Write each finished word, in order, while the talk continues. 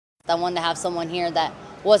I wanted to have someone here that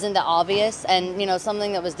wasn't that obvious, and you know,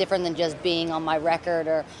 something that was different than just being on my record,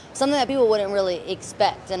 or something that people wouldn't really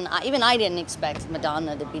expect. And even I didn't expect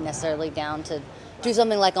Madonna to be necessarily down to do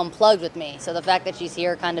something like Unplugged with me. So the fact that she's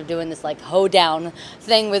here kind of doing this like hoedown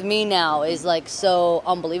thing with me now is like so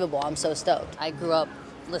unbelievable. I'm so stoked. I grew up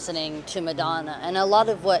listening to Madonna, and a lot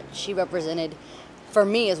of what she represented for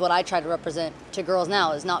me is what I try to represent to girls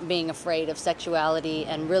now, is not being afraid of sexuality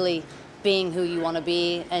and really being who you want to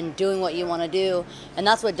be and doing what you want to do. And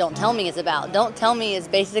that's what Don't Tell Me is about. Don't Tell Me is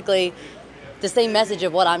basically the same message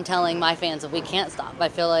of what I'm telling my fans of We Can't Stop. I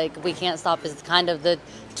feel like We Can't Stop is kind of the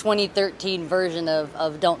 2013 version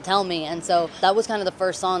of Don't Tell Me. And so that was kind of the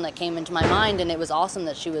first song that came into my mind, and it was awesome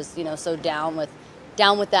that she was, you know, so down with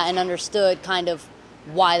that and understood kind of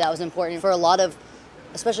why that was important for a lot of,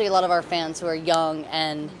 especially a lot of our fans who are young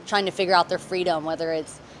and trying to figure out their freedom, whether it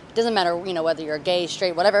doesn't matter, you know, whether you're gay,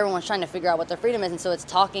 straight, whatever, everyone's trying to figure out what their freedom is. And so it's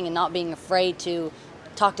talking and not being afraid to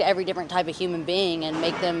talk to every different type of human being and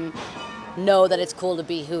make them know that it's cool to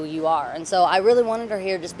be who you are. And so I really wanted her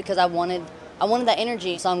here just because I wanted that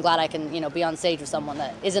energy. So I'm glad I can, you know, be on stage with someone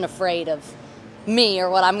that isn't afraid of me or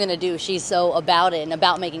what I'm going to do. She's so about it and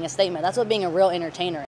about making a statement. That's what being a real entertainer